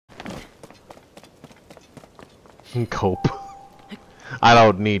Cope. I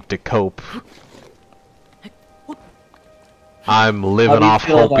don't need to cope. I'm living off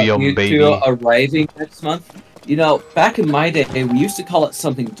hopium, baby. Arriving next month. You know, back in my day, we used to call it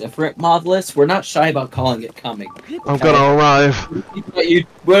something different, Modless. We're not shy about calling it coming. I'm gonna arrive.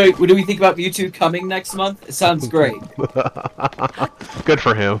 What do we think about you two coming next month? It sounds great. Good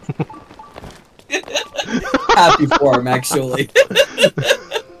for him. Happy for him, actually.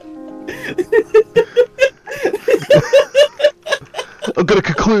 I'm gonna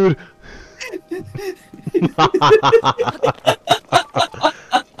conclude.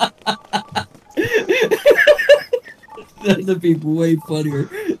 That'd be way funnier.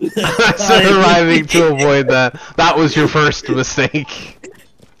 I said arriving to avoid that. That was your first mistake.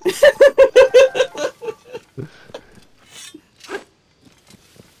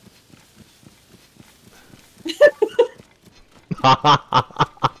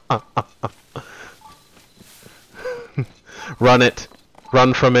 Run it.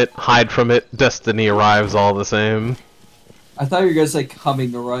 Run from it. Hide from it. Destiny arrives all the same. I thought you were gonna say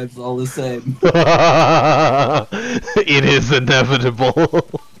coming arrives all the same. It is inevitable.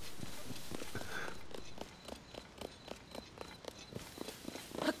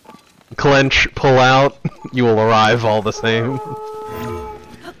 Clench, pull out, you will arrive all the same.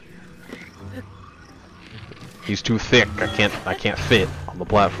 He's too thick, I can't fit on the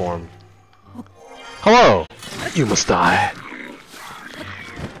platform. Hello! You must die.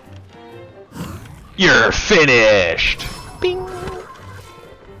 You're finished! Bing!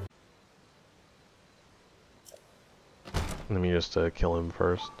 Let me just kill him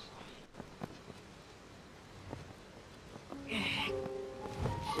first.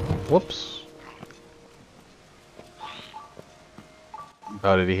 Whoops.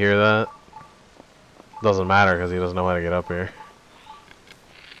 Oh, did he hear that? Doesn't matter because he doesn't know how to get up here.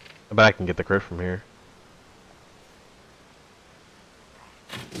 I bet I can get the crit from here.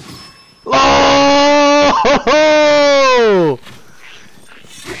 Oh!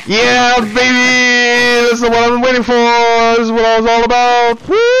 Yeah, baby! This is what I've been waiting for! This is what I was all about!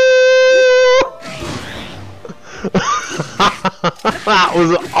 Woo! That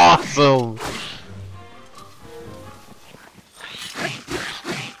was awesome!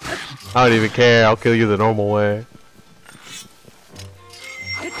 I don't even care, I'll kill you the normal way.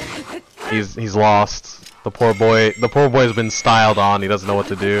 He's lost. The poor boy's been styled on, he doesn't know what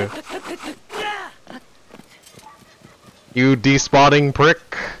to do. You despotting prick!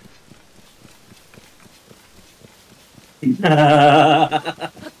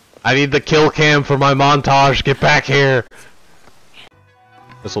 I need the kill cam for my montage, get back here!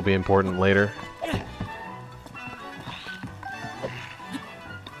 This will be important later.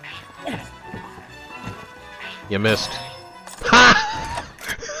 You missed. Ha!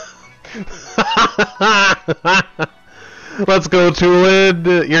 Let's go,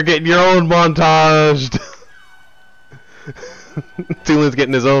 Twolin! You're getting your own montaged! Twolin's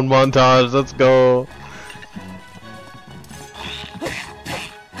getting his own montage, let's go!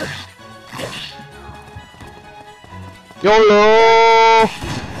 YOLO!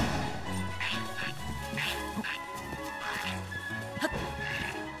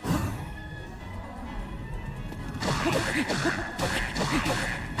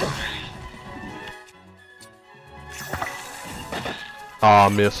 Aw,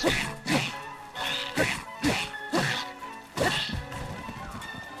 missed.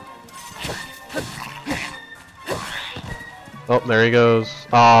 Oh, there he goes.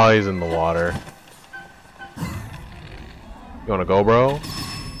 Oh, he's in the water. You wanna go, bro?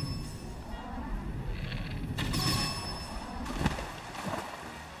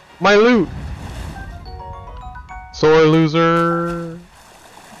 My loot! Sore loser!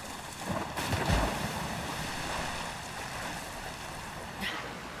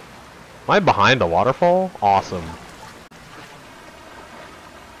 Am I behind a waterfall? Awesome.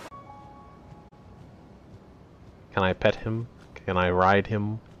 Can I pet him? Can I ride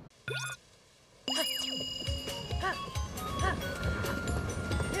him?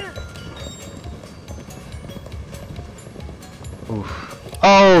 Oof.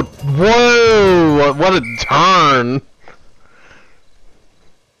 Oh, whoa! What a turn!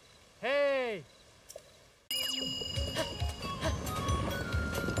 Hey!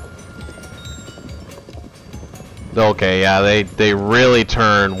 Okay, yeah, they really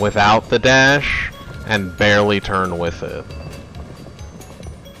turn without the dash and barely turn with it.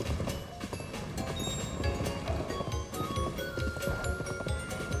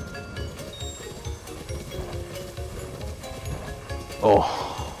 Oh.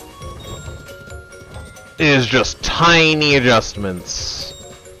 It is just tiny adjustments.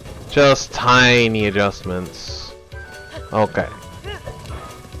 Just tiny adjustments. Okay.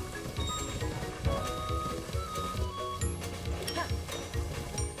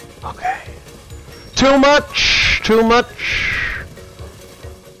 Okay. Too much! Too much!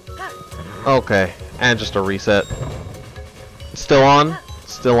 Okay. And just a reset. Still on?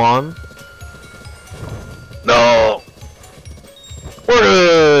 Still on? No! We're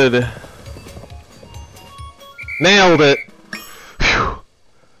good! Nailed it! Phew.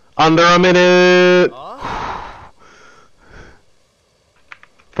 Under a minute!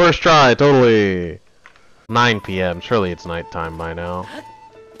 First try, totally! 9 PM. Surely it's nighttime by now.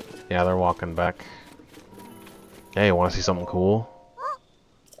 Yeah, they're walking back. Hey, wanna see something cool?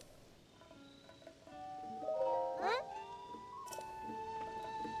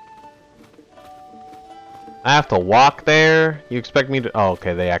 I have to walk there? You expect me to— oh,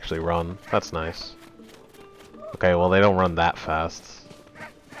 okay, they actually run. That's nice. Okay, well, they don't run that fast.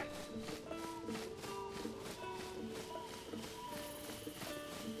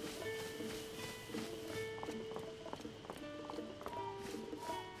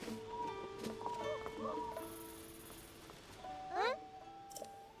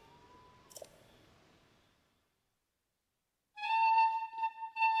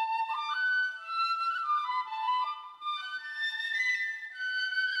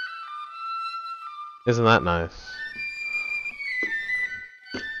 Isn't that nice?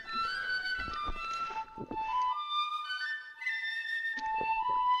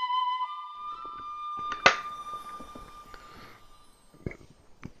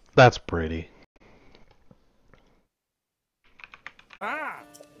 That's pretty.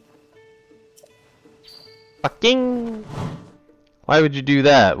 Fucking! Why would you do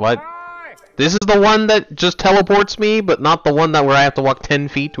that? What? This is the one that just teleports me, but not the one that where I have to walk 10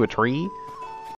 feet to a tree?